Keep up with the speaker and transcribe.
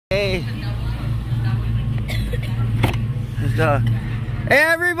Hey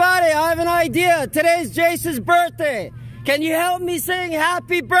everybody, I have an idea. Today's Jace's birthday. Can you help me sing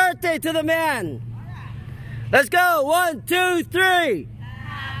happy birthday to the man? Let's go. 1, 2, 3.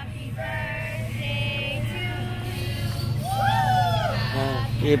 Happy birthday to you.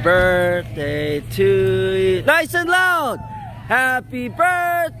 Happy birthday to you. Nice and loud. Happy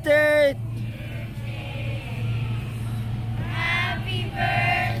birthday. Happy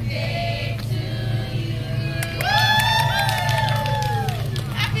birthday to you.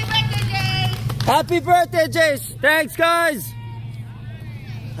 Happy birthday, Jace. Happy birthday, Jace. Thanks, guys.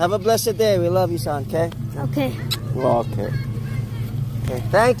 Have a blessed day. We love you, son, okay? Okay. Okay. Okay,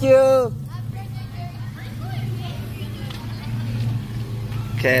 thank you.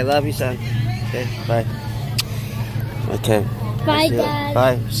 Okay, love you, son. Okay, bye. Okay. Bye, Dad.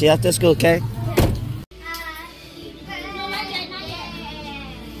 Bye. See you after school, okay?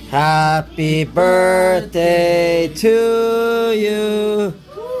 Happy birthday to you.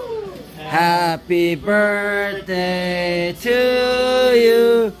 Happy birthday to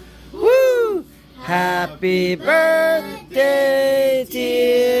you. Woo! Happy birthday,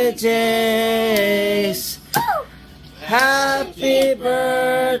 dear Jace. Happy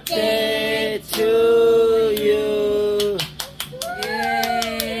birthday to you.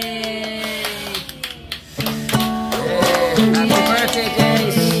 Yay! Happy birthday,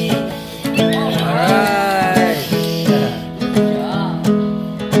 Jace. Alright.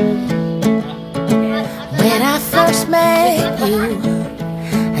 When I first met you,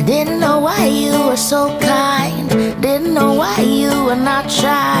 I didn't know why you were so kind. Didn't know why you were not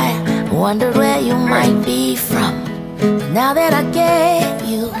shy. Wondered where you might be from. But now that I get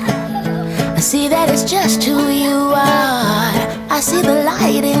you, I see that it's just who you are. I see the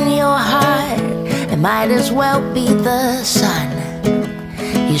light in your heart. It might as well be the sun.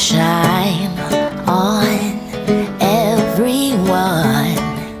 You shine on everyone.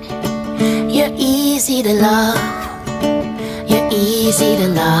 You're easy to love. You're easy to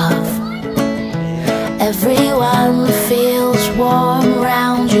love. Everyone feels warm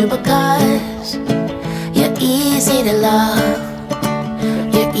around you because you're easy to love.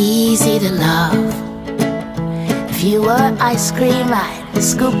 You're easy to love. If you were ice cream, I'd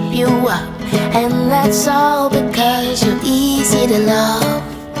scoop you up. And that's all because you're easy to love.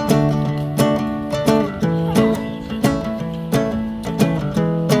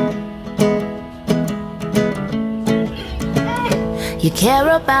 You care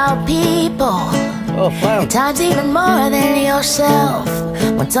about people. At times even more than yourself.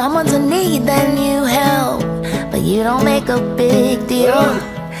 When someone's in need, then you help. But you don't make a big deal.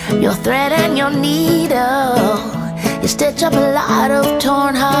 Your thread and your needle. You stitch up a lot of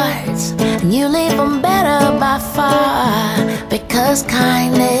torn hearts, and you leave them better by far. Because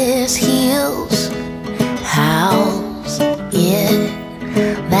kindness heals. How's it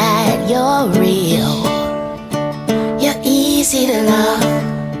that you're real? You're easy to love.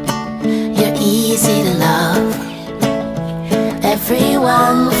 You're easy to love.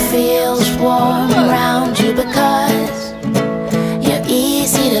 Everyone feels warm around you because you're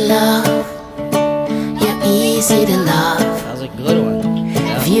easy to love. You're easy to love. That was a good one.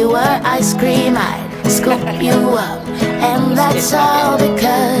 If you were ice cream, I'd scoop you up. And that's all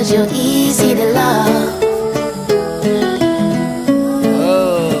because you're easy to love.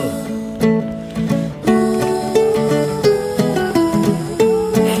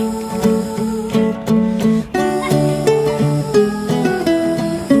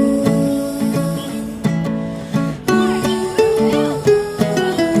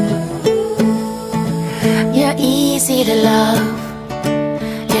 You're easy to love.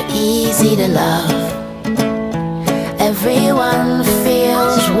 You're easy to love. Everyone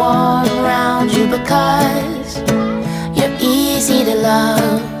feels warm around you because you're easy to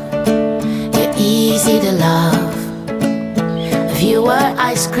love. You're easy to love. If you were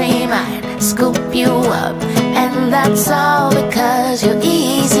ice cream, I'd scoop you up. And that's all because you're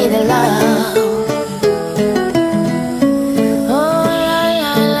easy to love.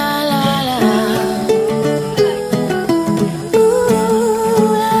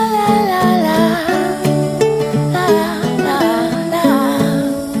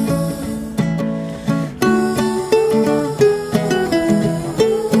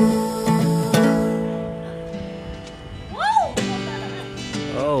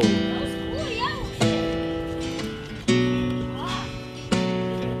 Oh.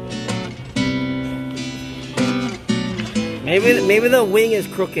 Maybe the wing is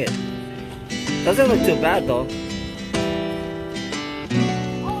crooked. Doesn't look too bad though.